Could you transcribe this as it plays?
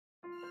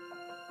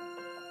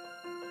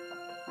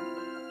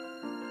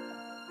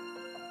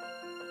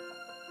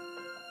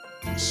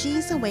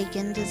She's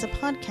Awakened is a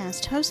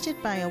podcast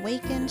hosted by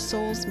Awakened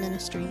Souls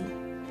Ministry.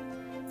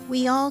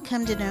 We all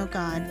come to know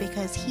God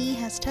because He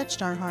has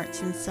touched our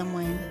hearts in some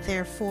way,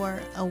 therefore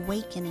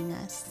awakening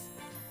us.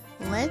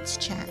 Let's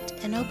chat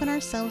and open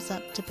ourselves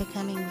up to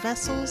becoming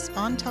vessels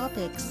on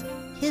topics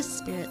His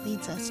Spirit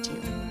leads us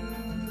to.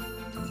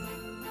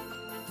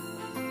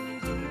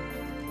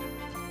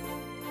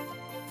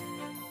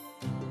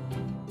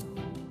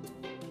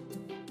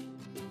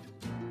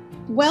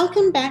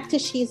 Welcome back to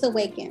She's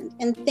Awakened,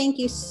 and thank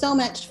you so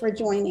much for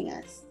joining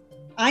us.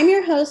 I'm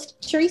your host,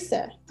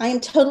 Teresa. I am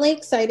totally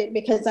excited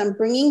because I'm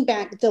bringing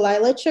back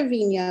Delilah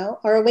Trevino,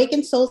 our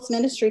Awakened Souls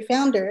Ministry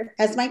founder,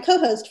 as my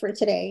co-host for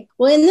today.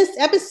 Well, in this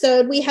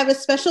episode, we have a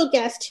special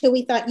guest who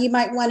we thought you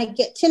might want to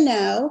get to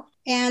know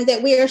and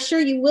that we are sure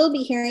you will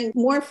be hearing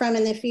more from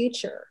in the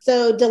future.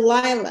 So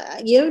Delilah,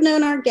 you've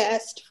known our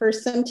guest for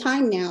some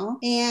time now,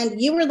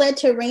 and you were led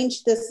to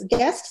arrange this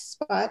guest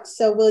spot.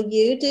 So will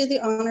you do the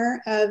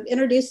honor of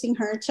introducing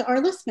her to our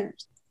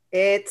listeners?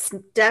 It's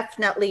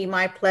definitely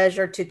my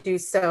pleasure to do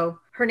so.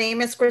 Her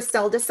name is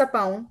Griselda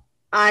Sapone.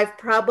 I've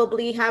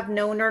probably have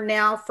known her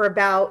now for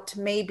about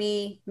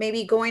maybe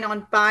going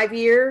on 5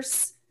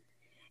 years.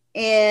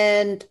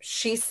 And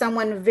she's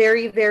someone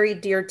very, very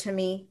dear to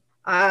me,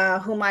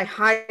 whom I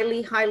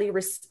highly, highly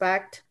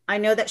respect. I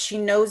know that she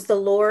knows the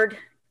Lord,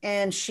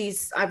 and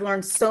I've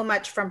learned so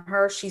much from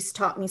her. She's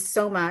taught me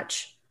so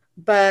much,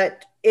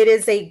 but it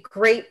is a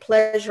great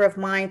pleasure of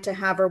mine to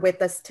have her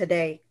with us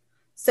today.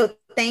 So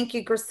thank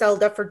you,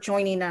 Griselda, for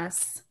joining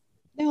us.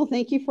 No,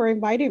 thank you for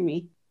inviting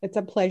me. It's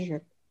a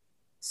pleasure.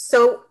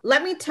 So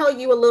let me tell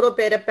you a little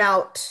bit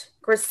about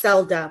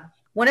Griselda.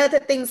 One of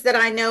the things that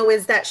I know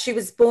is that she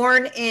was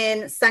born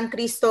in San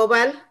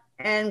Cristobal.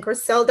 And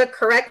Griselda,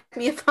 correct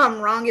me if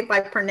I'm wrong, if I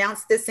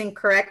pronounce this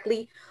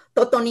incorrectly,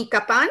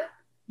 Totonicapan?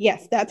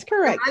 Yes, that's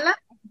correct. Delilah?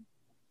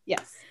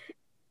 Yes.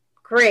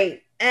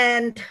 Great.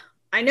 And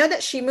I know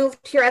that she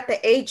moved here at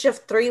the age of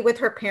 3 with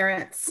her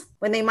parents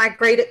when they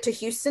migrated to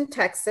Houston,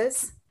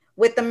 Texas,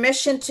 with the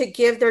mission to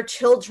give their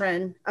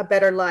children a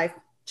better life,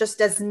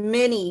 just as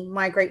many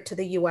migrate to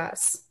the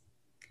U.S.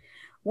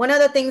 One of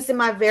the things in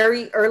my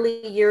very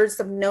early years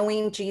of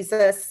knowing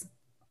Jesus,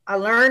 I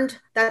learned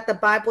that the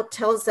Bible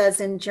tells us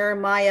in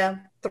Jeremiah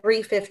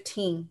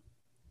 3:15,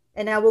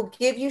 and I will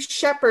give you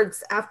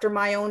shepherds after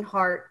my own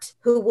heart,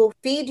 who will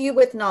feed you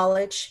with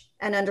knowledge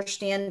and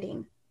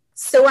understanding.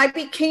 So I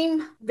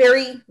became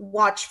very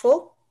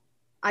watchful.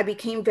 I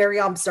became very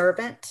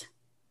observant.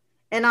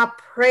 And I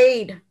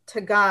prayed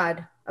to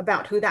God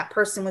about who that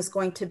person was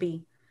going to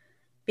be,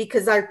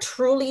 because I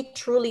truly,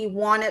 truly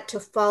wanted to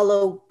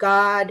follow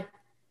God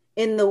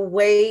in the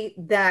way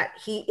that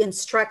He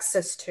instructs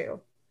us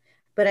to.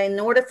 But in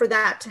order for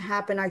that to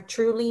happen, I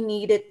truly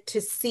needed to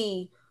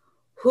see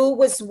who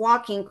was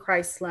walking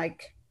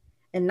Christ-like,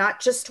 and not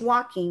just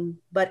walking,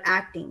 but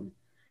acting.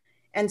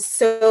 And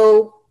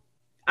so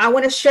I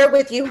want to share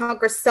with you how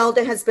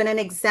Griselda has been an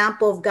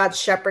example of God's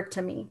shepherd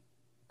to me.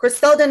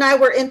 Griselda and I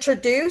were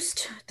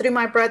introduced through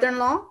my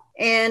brother-in-law,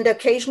 and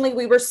occasionally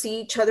we would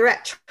see each other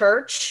at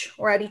church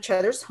or at each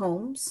other's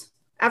homes.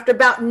 After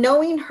about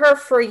knowing her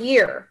for a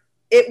year,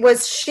 it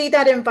was she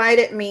that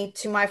invited me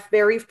to my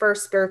very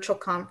first spiritual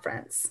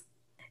conference.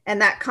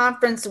 And that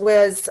conference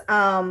was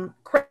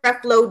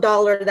Creflo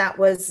Dollar that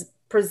was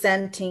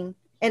presenting.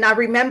 And I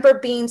remember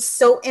being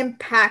so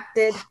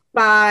impacted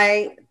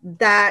by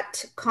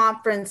that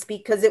conference,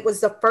 because it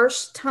was the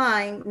first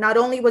time, not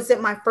only was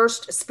it my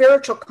first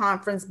spiritual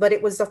conference, but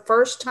it was the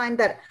first time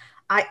that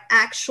I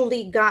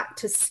actually got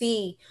to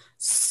see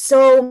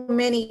so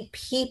many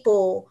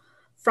people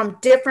from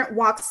different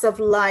walks of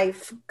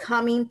life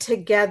coming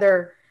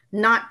together,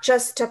 not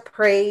just to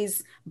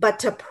praise, but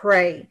to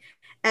pray,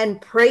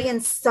 and pray in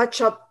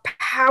such a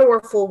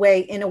powerful way,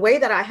 in a way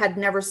that I had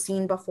never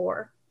seen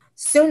before.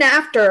 Soon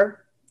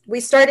after, we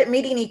started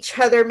meeting each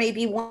other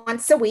maybe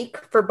once a week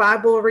for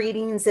Bible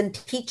readings and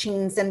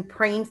teachings and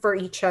praying for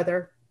each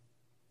other.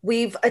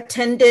 We've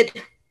attended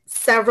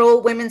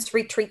several women's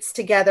retreats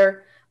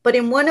together, but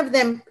in one of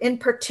them in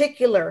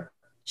particular,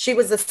 she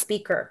was a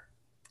speaker.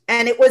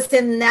 And it was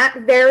in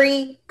that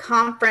very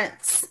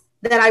conference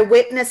that I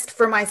witnessed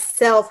for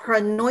myself her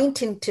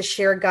anointing to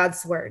share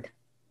God's word.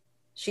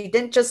 She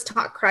didn't just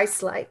talk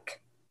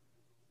Christ-like,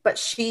 but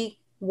she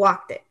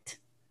walked it.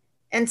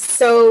 And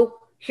so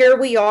here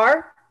we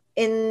are.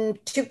 In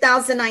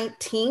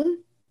 2019,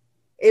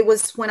 it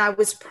was when I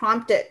was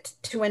prompted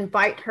to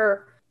invite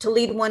her to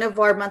lead one of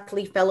our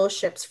monthly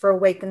fellowships for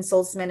Awakened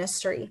Souls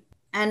Ministry.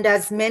 And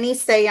as many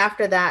say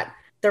after that,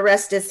 the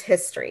rest is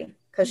history,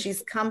 because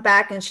she's come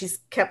back and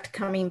she's kept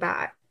coming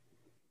back.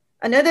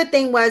 Another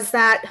thing was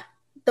that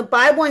the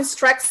Bible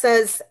instructs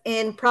us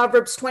in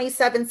Proverbs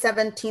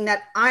 27:17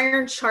 that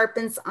iron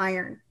sharpens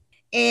iron.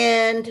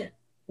 And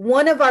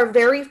one of our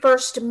very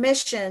first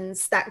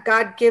missions that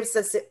God gives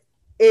us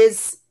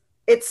is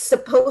it's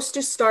supposed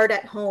to start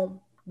at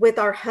home with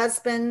our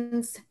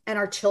husbands and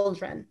our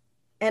children.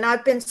 And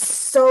I've been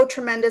so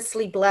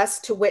tremendously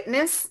blessed to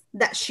witness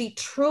that she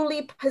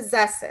truly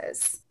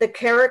possesses the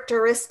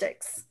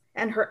characteristics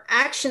and her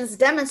actions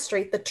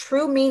demonstrate the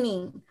true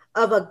meaning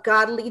of a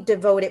godly,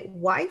 devoted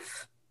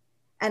wife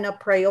and a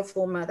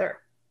prayerful mother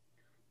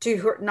to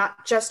her,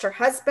 not just her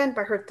husband,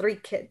 but her 3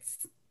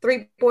 kids,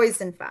 3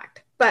 boys, in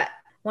fact. But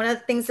one of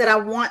the things that I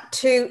want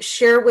to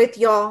share with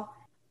y'all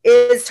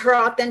is her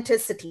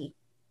authenticity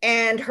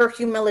and her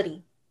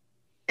humility,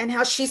 and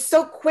how she's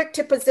so quick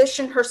to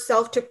position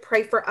herself to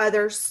pray for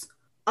others.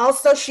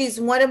 Also,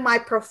 she's one of my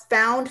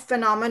profound,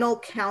 phenomenal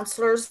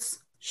counselors.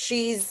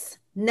 She's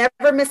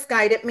never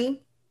misguided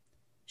me.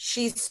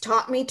 She's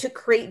taught me to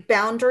create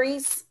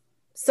boundaries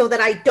so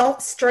that I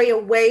don't stray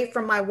away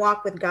from my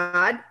walk with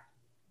God.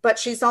 But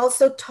she's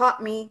also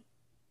taught me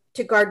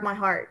to guard my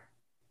heart.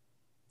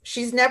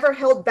 She's never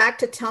held back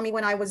to tell me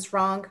when I was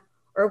wrong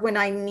or when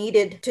I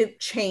needed to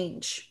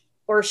change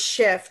or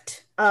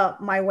shift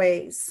my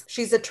ways.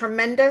 She's a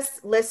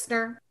tremendous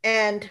listener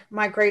and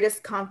my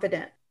greatest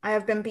confidant. I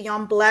have been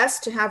beyond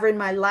blessed to have her in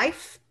my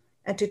life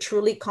and to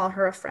truly call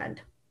her a friend.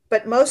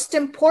 But most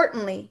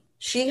importantly,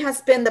 she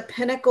has been the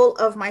pinnacle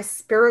of my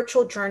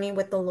spiritual journey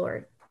with the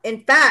Lord.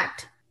 In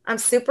fact, I'm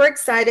super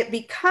excited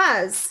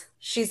because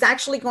she's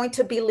actually going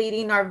to be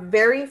leading our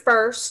very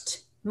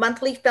first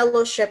monthly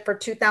fellowship for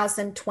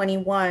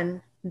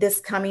 2021 this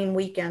coming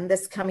weekend,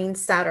 this coming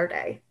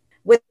Saturday,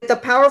 with a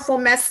powerful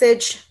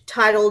message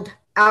titled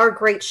Our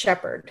Great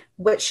Shepherd,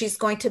 which she's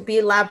going to be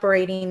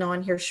elaborating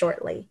on here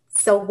shortly.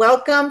 So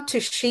welcome to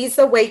She's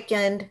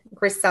Awakened,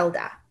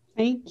 Griselda.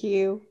 Thank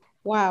you.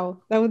 Wow,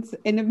 that was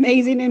an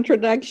amazing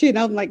introduction.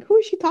 I'm like, who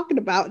is she talking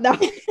about now?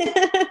 Thank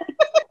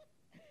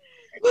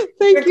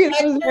you.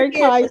 That was very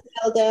kind.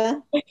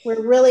 Griselda.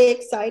 We're really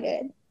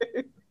excited.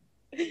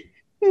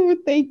 Oh,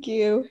 thank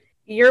you.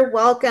 You're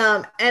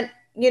welcome. And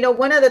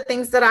one of the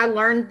things that I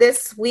learned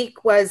this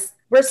week was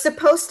we're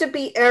supposed to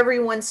be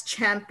everyone's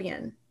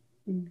champion.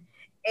 Mm.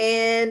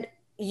 And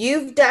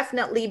you've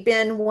definitely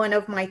been one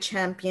of my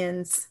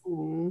champions,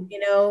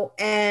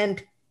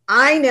 and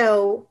I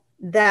know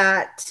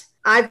that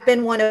I've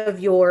been one of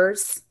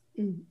yours.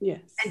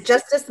 Yes. And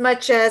just as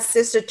much as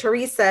Sister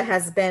Teresa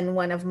has been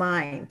one of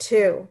mine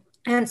too.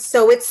 And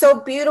so it's so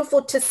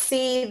beautiful to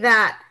see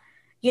that,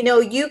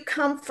 you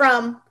come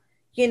from,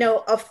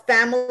 a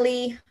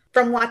family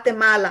from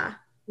Guatemala.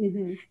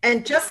 Mm-hmm.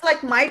 And just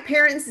like my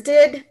parents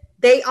did,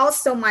 they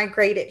also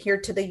migrated here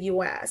to the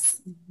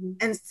U.S. Mm-hmm.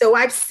 And so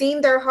I've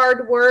seen their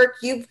hard work.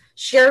 You've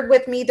shared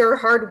with me their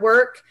hard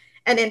work.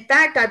 And in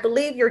fact, I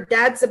believe your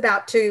dad's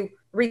about to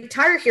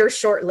retire here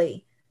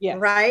shortly. Yes.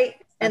 Right.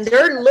 And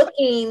they're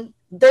looking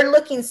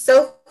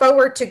so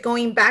forward to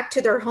going back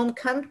to their home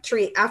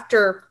country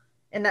after,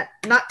 and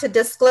not to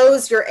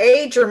disclose your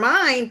age or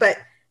mine, but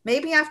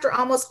maybe after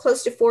almost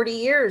close to 40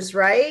 years,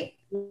 right?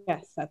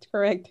 Yes, that's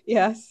correct.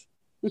 Yes.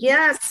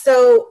 Yeah.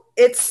 So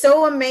it's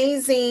so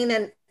amazing.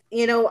 And,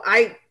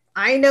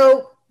 I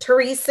know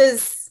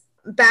Teresa's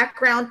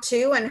background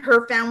too, and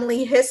her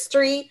family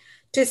history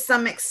to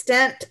some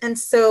extent. And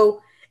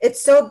so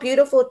it's so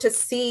beautiful to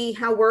see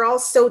how we're all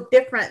so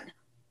different,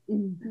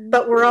 mm-hmm.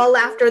 but we're all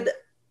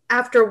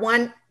after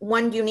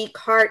one unique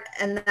heart,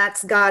 and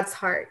that's God's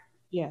heart.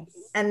 Yes.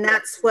 And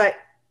that's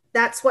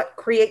what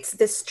creates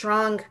this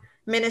strong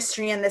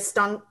ministry and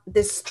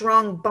this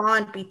strong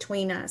bond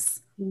between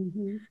us.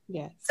 Mm-hmm.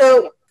 Yes.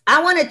 So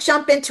I want to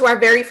jump into our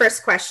very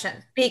first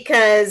question,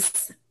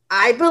 because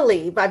I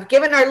believe I've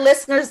given our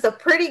listeners a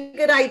pretty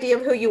good idea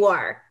of who you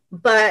are,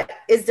 but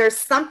is there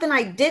something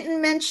I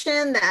didn't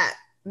mention that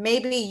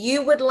maybe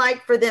you would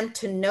like for them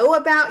to know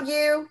about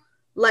you?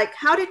 Like,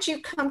 how did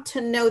you come to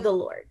know the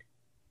Lord?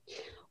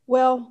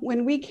 Well,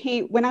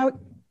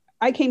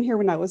 I came here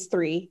when I was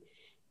 3,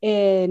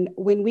 and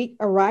when we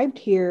arrived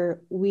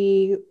here,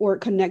 we were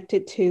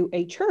connected to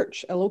a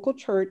church, a local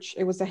church.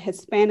 It was a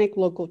Hispanic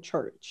local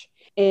church,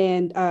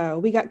 and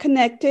we got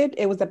connected.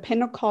 It was a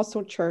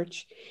Pentecostal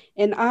church,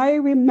 and I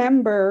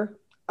remember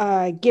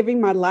giving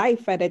my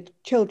life at a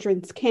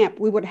children's camp.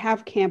 We would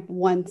have camp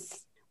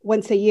once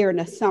a year in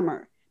the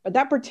summer, but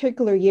that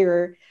particular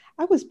year,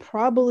 I was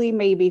probably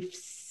maybe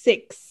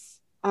 6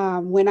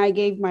 when I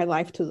gave my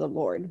life to the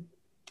Lord.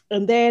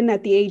 And then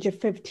at the age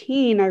of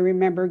 15, I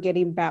remember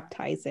getting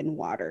baptized in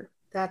water.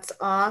 That's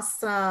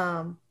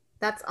awesome.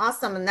 That's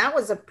awesome. And that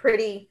was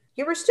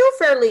you were still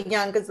fairly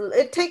young, because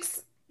it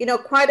takes,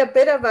 quite a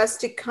bit of us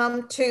to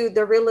come to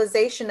the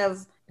realization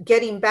of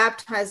getting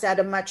baptized at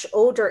a much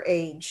older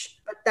age.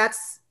 But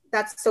that's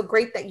so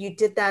great that you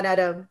did that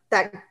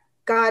that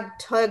God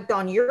tugged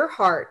on your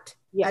heart.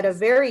 Yes. At a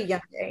very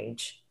young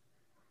age.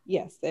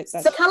 Yes.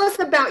 So tell us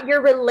about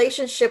your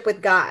relationship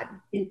with God,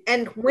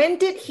 and when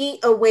did he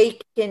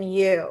awaken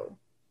you?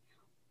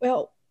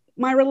 Well,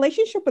 my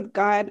relationship with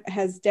God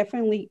has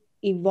definitely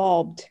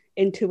evolved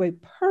into a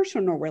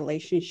personal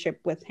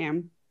relationship with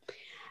him.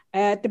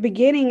 At the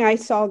beginning, I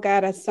saw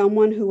God as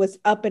someone who was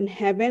up in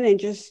heaven and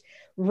just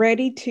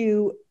ready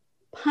to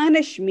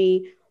punish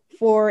me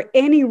for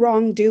any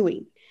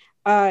wrongdoing.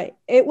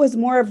 It was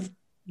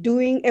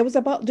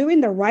about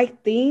doing the right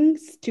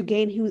things to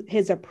gain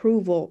his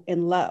approval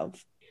and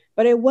love.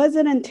 But it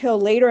wasn't until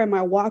later in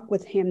my walk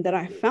with him that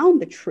I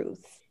found the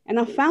truth. And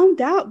I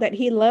found out that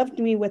he loved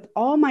me with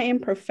all my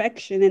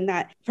imperfection, and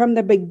that from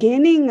the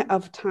beginning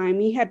of time,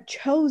 he had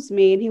chose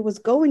me and he was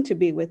going to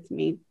be with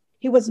me.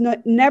 He was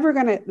never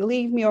going to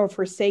leave me or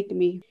forsake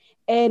me.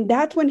 And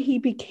that's when he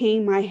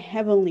became my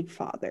heavenly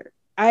father.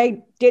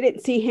 I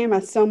didn't see him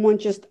as someone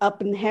just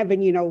up in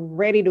heaven,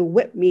 ready to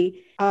whip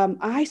me.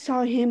 I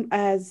saw him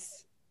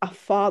as a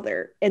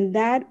father, and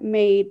that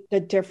made the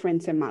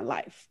difference in my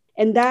life.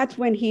 And that's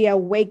when he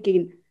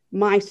awakened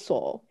my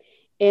soul.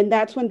 And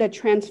that's when the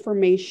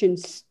transformation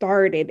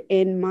started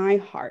in my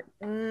heart.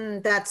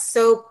 That's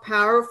so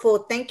powerful.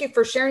 Thank you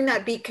for sharing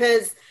that,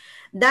 because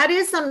that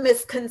is a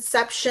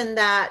misconception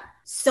that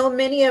so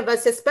many of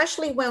us,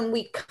 especially when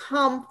we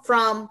come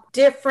from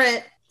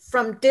different,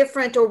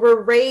 or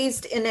we're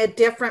raised in a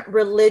different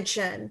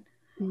religion.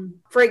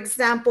 For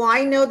example,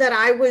 I know that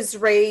I was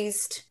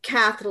raised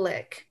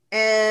Catholic,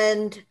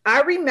 and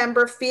I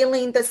remember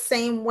feeling the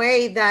same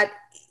way, that,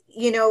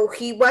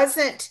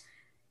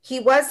 he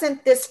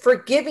wasn't this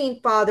forgiving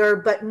father,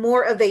 but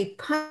more of a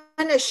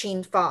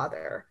punishing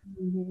father,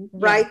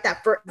 right? Yeah.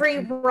 That for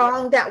every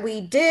wrong that we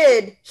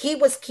did, he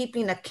was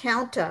keeping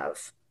account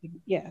of.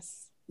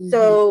 Yes.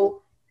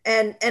 So,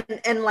 and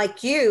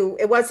like you,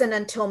 it wasn't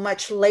until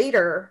much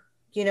later,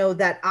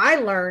 that I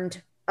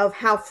learned of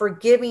how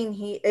forgiving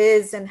he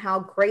is and how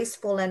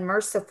graceful and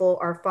merciful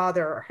our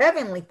Father, our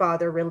Heavenly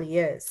Father, really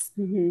is.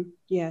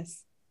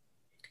 Yes.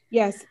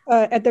 Yes.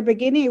 At the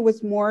beginning, it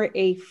was more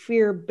a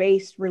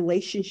fear-based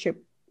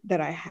relationship that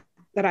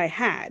I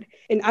had.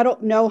 And I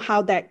don't know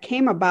how that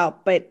came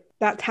about, but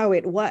that's how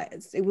it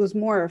was. It was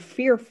more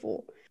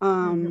fearful.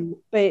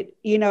 But,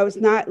 it's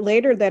not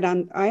later that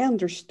I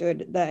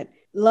understood that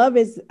love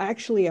is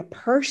actually a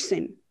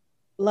person.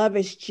 Love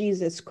is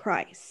Jesus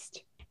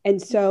Christ. And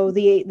so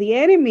the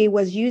enemy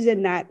was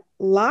using that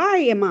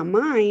lie in my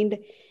mind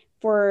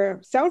for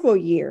several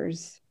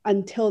years,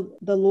 until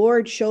the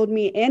Lord showed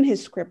me in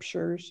his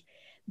scriptures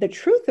the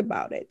truth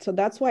about it. So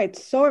that's why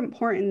it's so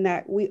important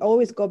that we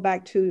always go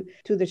back to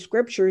the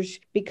scriptures,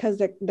 because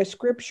the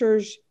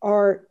scriptures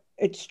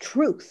it's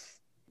truth.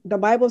 The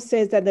Bible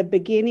says that the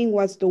beginning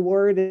was the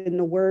Word, and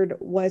the Word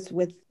was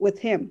with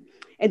him.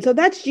 And so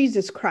that's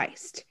Jesus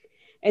Christ.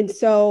 And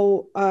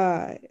so,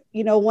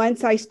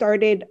 once I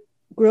started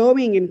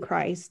growing in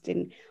Christ,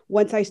 and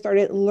once I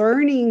started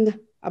learning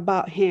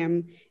about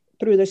him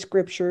through the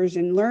scriptures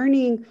and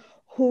learning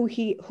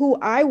who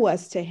I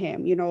was to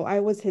him, I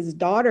was his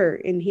daughter,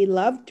 and he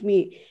loved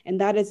me. And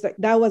that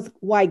was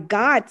why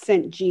God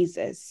sent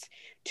Jesus,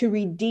 to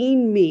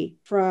redeem me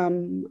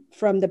from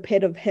the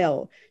pit of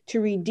hell,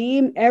 to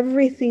redeem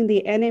everything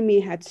the enemy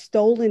had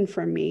stolen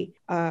from me,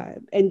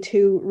 and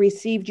to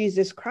receive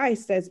Jesus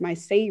Christ as my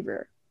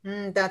savior.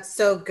 That's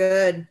so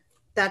good.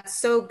 That's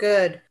so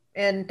good.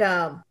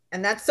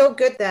 And that's so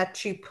good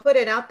that you put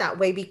it out that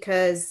way,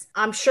 because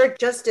I'm sure,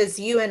 just as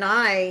you and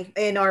I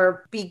in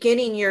our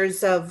beginning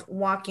years of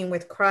walking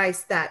with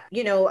Christ, that,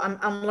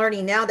 I'm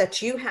learning now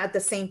that you had the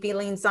same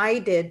feelings I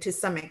did to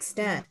some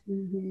extent,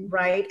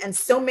 right? And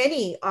so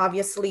many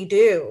obviously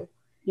do.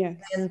 Yes.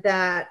 And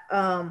that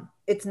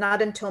it's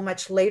not until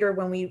much later,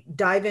 when we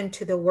dive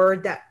into the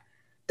Word, that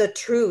the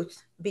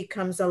truth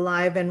becomes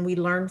alive and we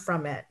learn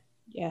from it.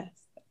 Yes.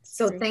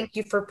 So thank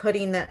you for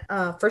putting that,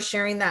 for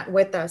sharing that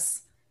with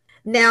us.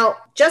 Now,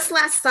 just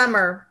last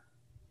summer,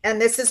 and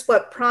this is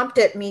what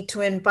prompted me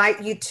to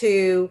invite you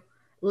to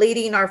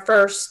leading our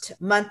first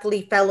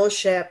monthly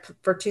fellowship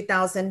for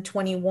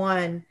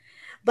 2021.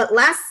 But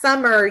last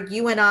summer,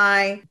 you and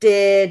I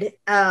did,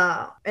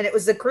 and it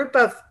was a group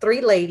of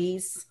 3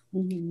 ladies.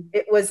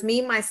 It was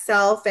me,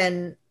 myself,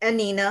 and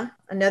Nina,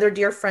 another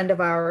dear friend of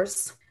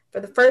ours.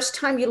 For the first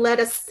time, you led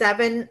a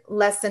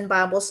 7-lesson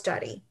Bible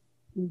study.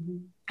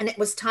 And it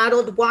was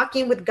titled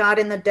Walking with God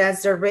in the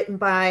Desert, written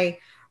by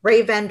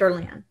Ray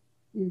Vanderland.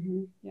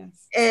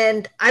 Yes.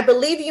 And I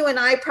believe you and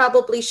I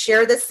probably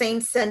share the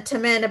same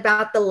sentiment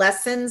about the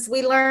lessons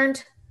we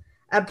learned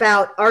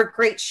about our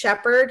great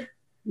shepherd.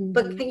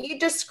 But can you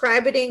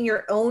describe it in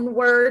your own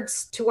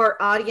words to our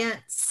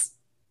audience?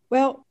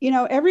 Well,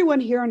 everyone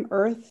here on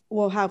earth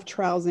will have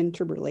trials and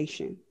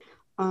tribulation.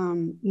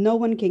 No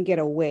one can get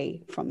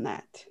away from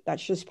that.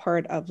 That's just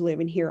part of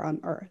living here on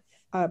earth.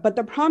 But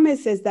the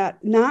promise is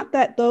that not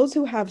that those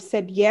who have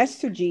said yes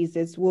to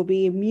Jesus will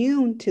be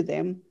immune to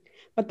them,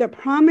 but the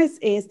promise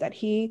is that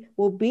he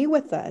will be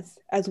with us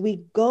as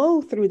we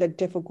go through the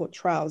difficult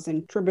trials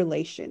and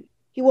tribulation.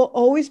 He will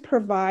always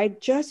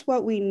provide just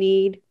what we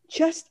need,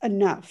 just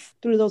enough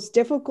through those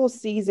difficult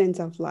seasons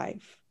of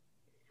life.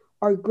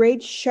 Our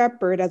great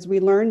shepherd, as we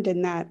learned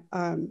in that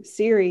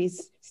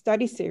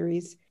study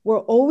series,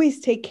 will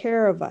always take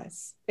care of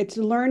us. It's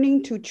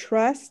learning to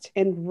trust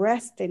and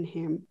rest in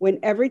him when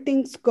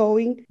everything's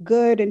going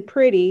good and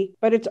pretty,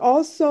 but it's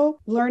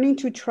also learning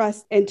to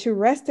trust and to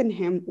rest in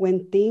him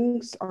when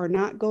things are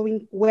not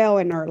going well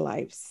in our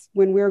lives.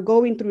 When we're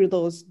going through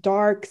those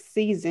dark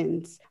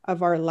seasons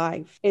of our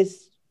life,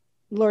 is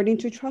learning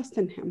to trust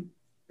in him.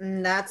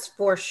 That's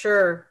for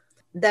sure.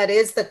 That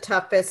is the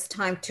toughest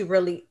time to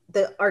really,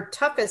 our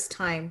toughest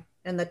time,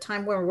 and the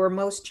time where we're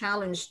most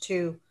challenged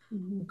to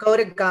go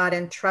to God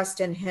and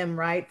trust in him,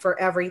 right? For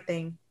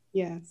everything.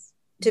 Yes.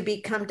 To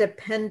become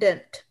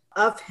dependent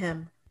of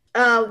him.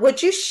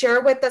 Would you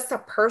share with us a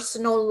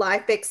personal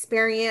life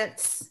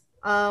experience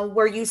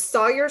where you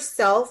saw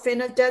yourself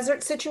in a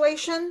desert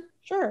situation?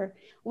 Sure.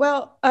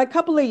 Well, a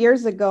couple of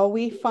years ago,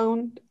 we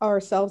found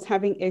ourselves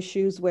having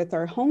issues with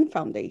our home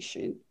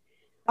foundation.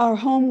 Our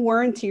home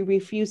warranty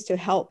refused to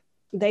help.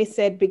 They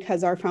said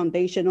because our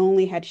foundation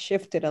only had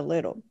shifted a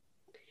little.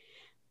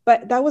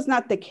 But that was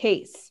not the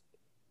case.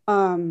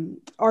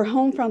 Our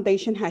home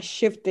foundation has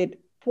shifted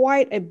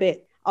quite a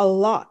bit, a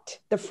lot.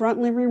 The front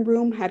living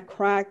room had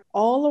cracked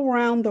all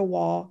around the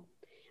wall,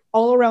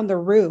 all around the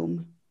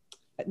room.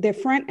 The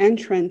front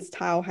entrance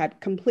tile had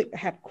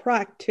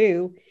cracked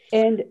too.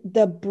 And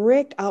the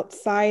brick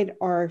outside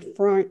our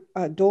front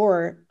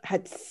door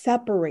had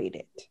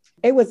separated.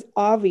 It was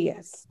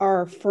obvious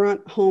our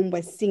front home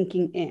was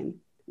sinking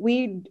in.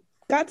 We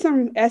got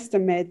some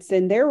estimates,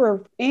 and there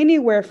were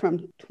anywhere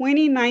from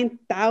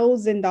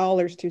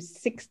 $29,000 to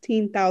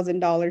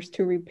 $16,000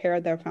 to repair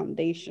the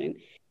foundation.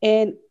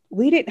 And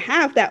we didn't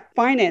have that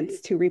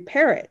finance to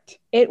repair it.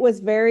 It was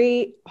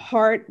very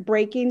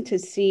heartbreaking to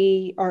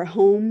see our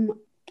home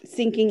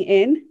sinking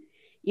in.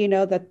 You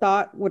know, the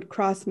thought would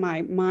cross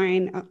my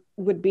mind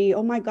would be,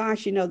 oh my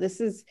gosh, you know,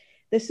 this is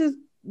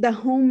the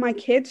home my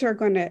kids are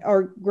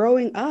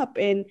growing up.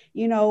 And,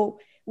 you know,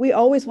 we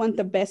always want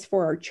the best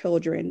for our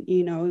children,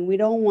 you know, and we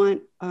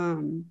want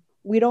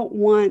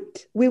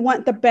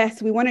the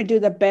best. We want to do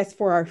the best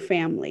for our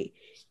family.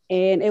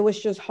 And it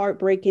was just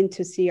heartbreaking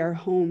to see our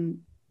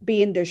home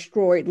being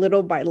destroyed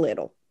little by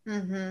little.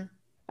 Mm-hmm.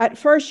 At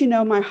first, you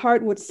know, my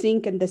heart would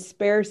sink in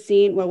despair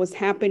seeing what was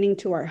happening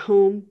to our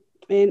home.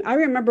 And I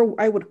remember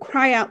I would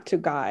cry out to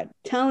God,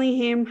 telling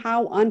him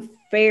how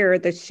unfair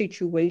the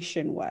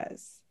situation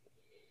was.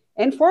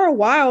 And for a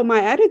while,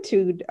 my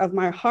attitude of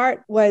my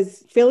heart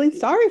was feeling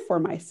sorry for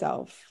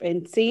myself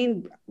and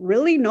seeing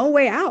really no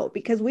way out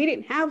because we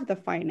didn't have the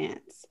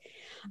finance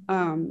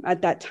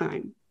at that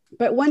time.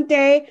 But one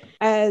day,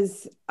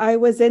 as I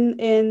was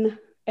in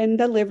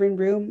the living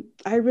room,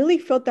 I really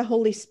felt the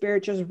Holy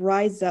Spirit just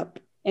rise up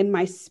in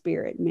my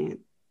spirit, man,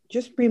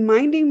 just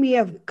reminding me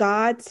of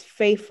God's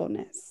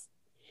faithfulness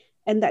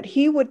and that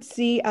he would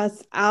see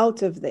us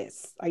out of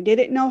this. I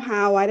didn't know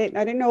how, I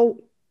didn't know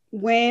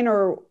when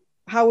or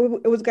how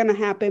it was going to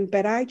happen,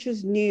 but I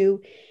just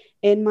knew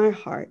in my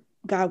heart,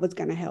 God was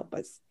going to help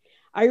us.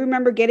 I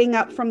remember getting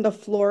up from the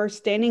floor,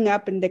 standing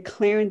up and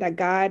declaring that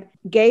God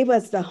gave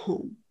us the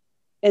home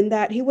and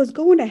that he was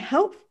going to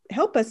help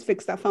us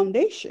fix that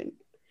foundation.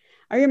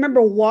 I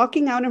remember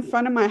walking out in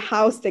front of my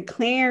house,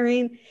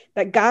 declaring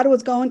that God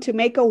was going to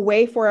make a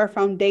way for our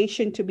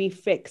foundation to be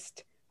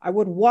fixed. I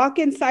would walk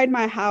inside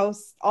my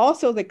house,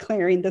 also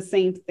declaring the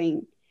same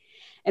thing.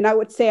 And I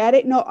would say, I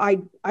didn't know.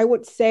 I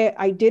would say,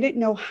 I didn't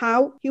know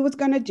how he was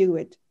going to do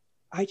it.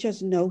 I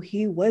just know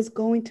he was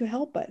going to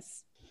help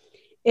us.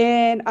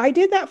 And I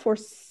did that for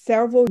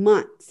several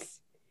months.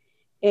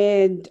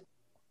 And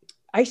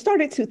I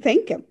started to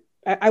thank him.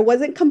 I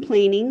wasn't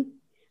complaining.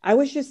 I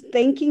was just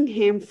thanking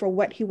him for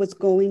what he was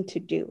going to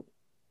do.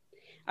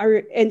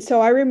 And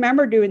so I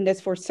remember doing this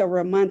for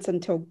several months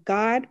until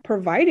God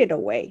provided a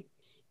way.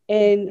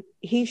 And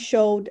he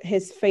showed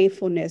his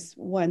faithfulness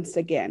once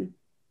again.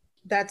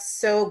 That's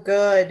so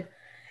good.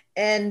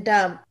 And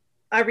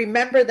I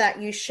remember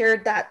that you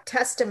shared that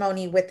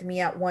testimony with me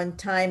at one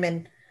time.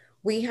 And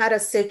we had a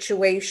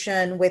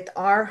situation with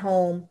our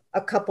home a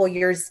couple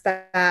years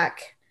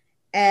back.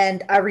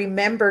 And I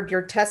remembered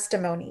your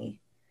testimony.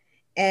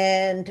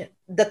 And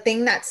the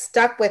thing that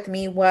stuck with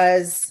me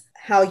was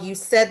how you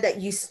said that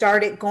you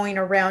started going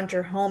around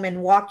your home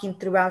and walking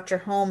throughout your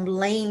home,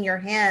 laying your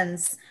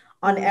hands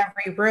on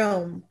every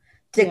room,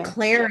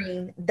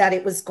 declaring that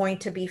it was going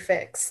to be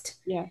fixed.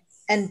 Yes.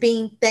 And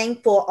being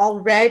thankful,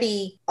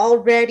 already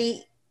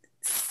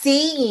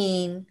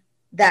seeing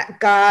that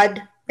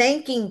God,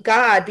 thanking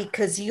God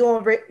because you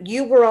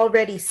were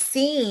already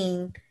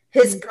seeing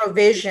his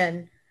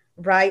provision,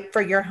 right,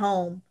 for your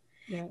home.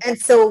 Yes. And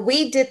so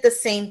we did the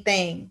same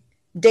thing.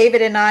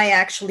 David and I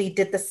actually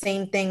did the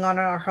same thing on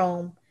our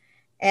home.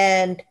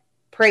 And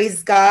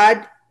praise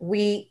God,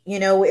 we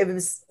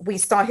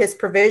saw his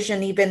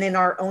provision even in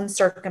our own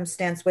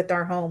circumstance with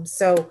our home.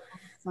 So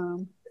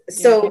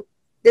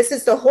this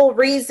is the whole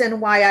reason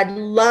why I'd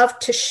love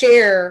to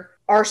share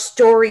our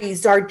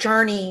stories, our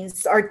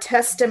journeys, our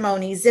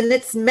testimonies. And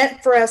it's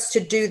meant for us to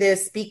do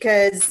this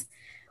because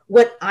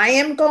what I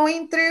am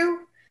going through,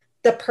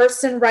 the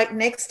person right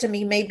next to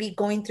me may be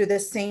going through the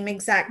same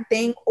exact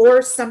thing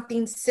or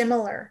something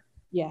similar.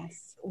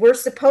 Yes. We're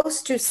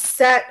supposed to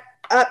set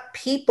up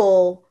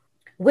people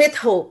with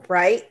hope,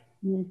 right?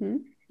 Mm-hmm.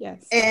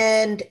 Yes.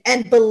 And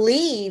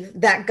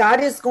believe that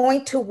God is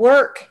going to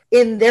work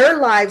in their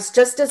lives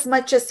just as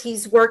much as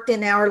he's worked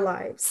in our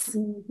lives.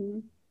 Mm-hmm.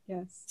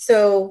 Yes.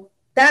 So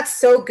that's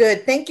so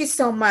good. Thank you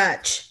so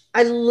much.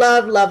 I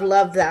love, love,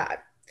 love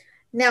that.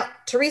 Now,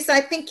 Teresa,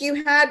 I think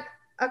you had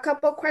a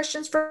couple of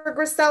questions for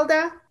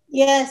Griselda.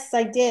 Yes,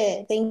 I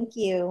did. Thank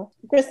you.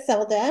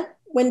 Griselda,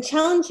 When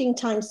challenging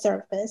times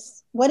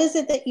surface, what is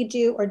it that you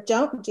do or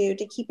don't do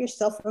to keep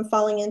yourself from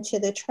falling into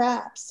the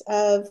traps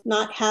of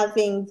not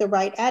having the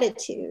right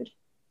attitude?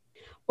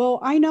 Well,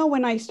 I know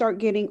when I start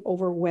getting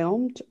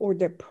overwhelmed or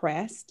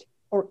depressed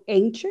or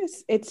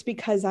anxious, it's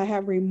because I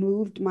have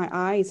removed my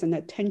eyes and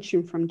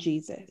attention from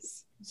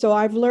Jesus. So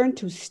I've learned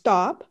to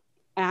stop,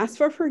 ask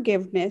for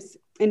forgiveness,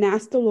 and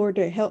ask the Lord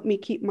to help me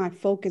keep my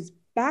focus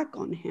back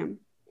on him.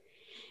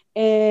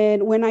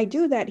 And when I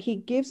do that, he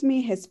gives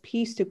me his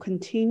peace to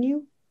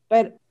continue.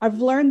 But I've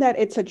learned that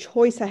it's a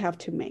choice I have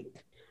to make.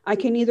 I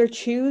can either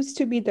choose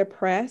to be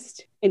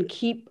depressed and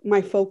keep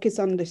my focus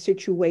on the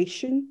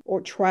situation or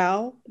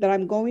trial that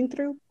I'm going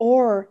through,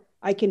 or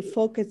I can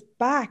focus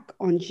back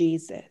on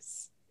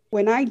Jesus.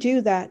 When I do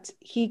that,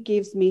 he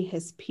gives me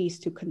his peace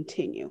to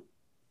continue.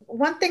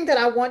 One thing that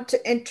I want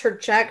to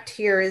interject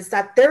here is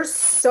that there's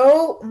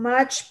so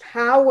much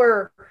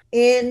power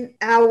in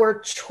our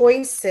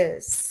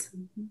choices.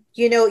 Mm-hmm.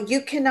 You know,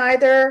 you can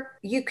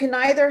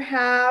either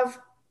have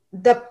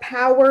the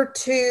power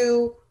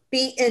to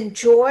be in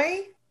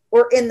joy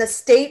or in the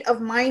state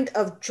of mind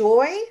of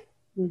joy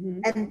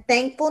mm-hmm. and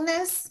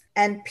thankfulness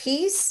and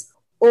peace,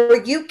 or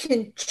you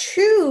can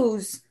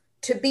choose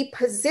to be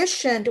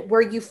positioned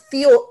where you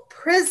feel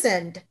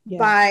prisoned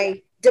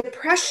by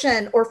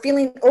depression or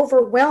feeling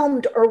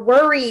overwhelmed or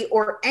worry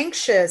or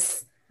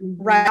anxious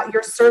mm-hmm. about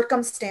your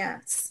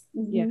circumstance.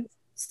 Yes.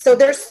 So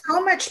there's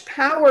so much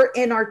power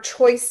in our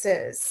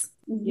choices.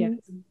 Yes.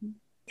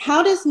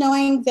 How does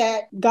knowing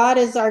that God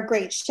is our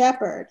great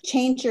shepherd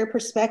change your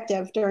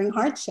perspective during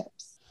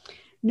hardships?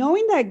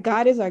 Knowing that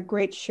God is our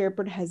great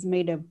shepherd has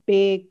made a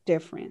big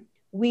difference.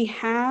 We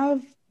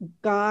have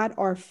God,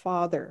 our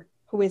Father,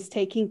 who is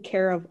taking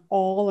care of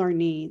all our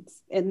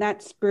needs, and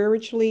that's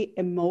spiritually,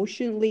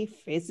 emotionally,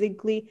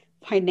 physically,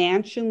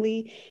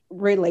 financially,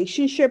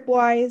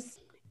 relationship-wise.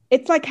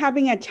 It's like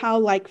having a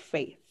childlike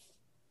faith.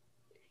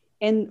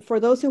 And for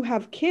those who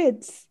have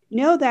kids,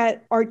 know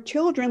that our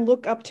children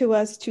look up to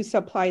us to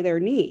supply their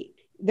need.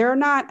 They're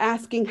not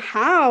asking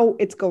how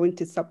it's going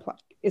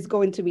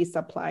to be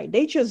supplied.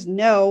 They just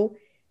know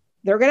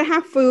they're going to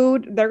have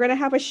food, they're going to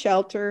have a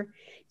shelter.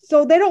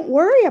 So they don't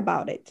worry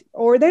about it,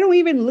 or they don't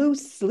even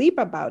lose sleep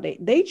about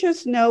it. They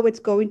just know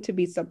it's going to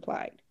be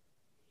supplied.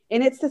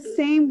 And it's the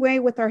same way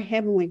with our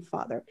Heavenly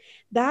Father.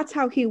 That's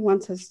how he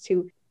wants us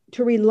to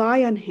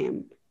rely on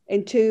him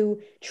and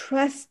to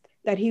trust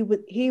that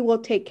he will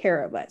take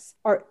care of us,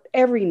 our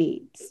every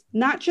needs,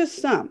 not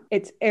just some,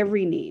 it's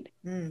every need.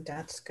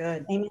 That's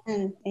good.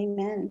 Amen.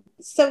 Amen.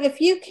 So if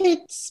you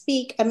could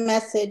speak a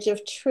message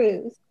of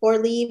truth or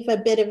leave a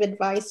bit of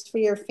advice for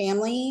your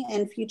family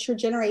and future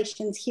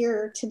generations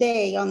here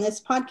today on this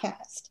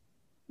podcast,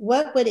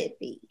 what would it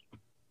be?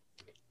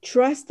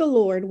 Trust the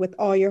Lord with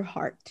all your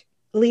heart.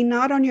 Lean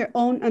not on your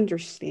own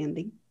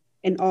understanding.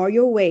 In all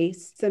your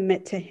ways,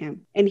 submit to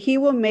him, and he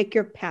will make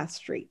your path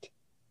straight.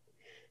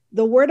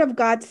 The word of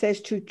God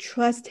says to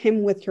trust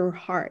him with your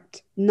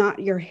heart, not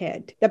your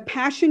head. The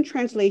Passion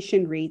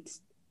Translation reads,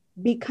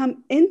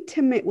 become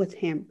intimate with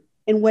him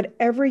in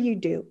whatever you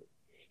do,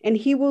 and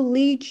he will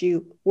lead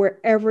you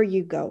wherever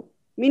you go.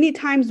 Many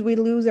times we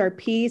lose our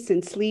peace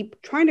and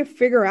sleep trying to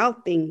figure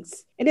out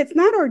things, and it's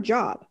not our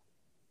job.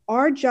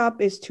 Our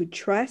job is to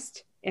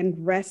trust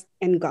and rest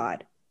in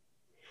God.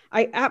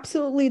 I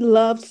absolutely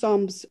love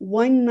Psalms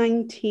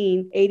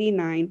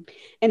 119:89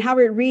 and how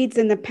it reads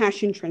in the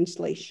Passion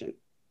Translation.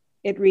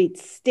 It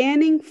reads,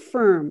 standing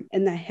firm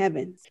in the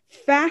heavens,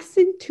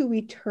 fastened to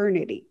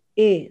eternity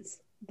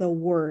is the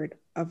word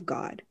of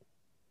God.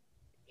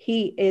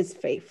 He is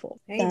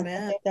faithful.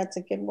 Amen. That's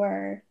a good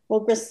word.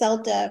 Well,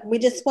 Griselda, we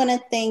just want to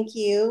thank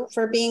you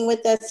for being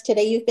with us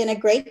today. You've been a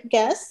great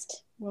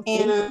guest. Well,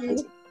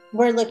 and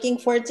we're looking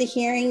forward to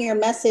hearing your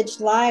message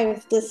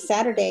live this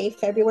Saturday,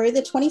 February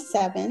the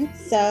 27th.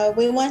 So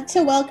we want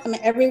to welcome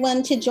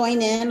everyone to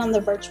join in on the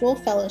virtual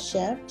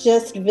fellowship.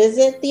 Just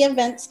visit the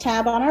events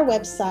tab on our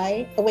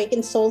website,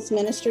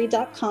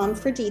 awakensoulsministry.com,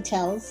 for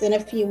details. And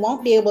if you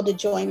won't be able to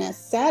join us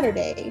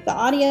Saturday, the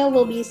audio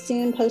will be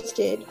soon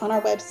posted on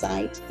our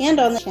website and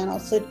on the channel,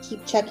 so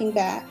keep checking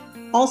back.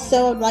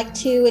 Also, I'd like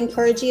to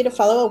encourage you to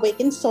follow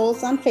Awakened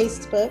Souls on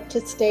Facebook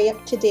to stay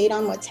up to date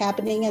on what's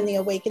happening in the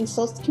Awakened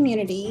Souls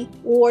community,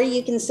 or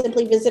you can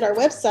simply visit our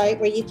website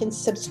where you can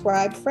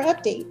subscribe for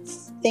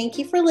updates. Thank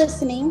you for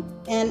listening,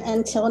 and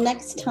until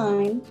next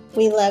time,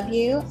 we love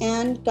you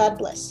and God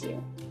bless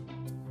you.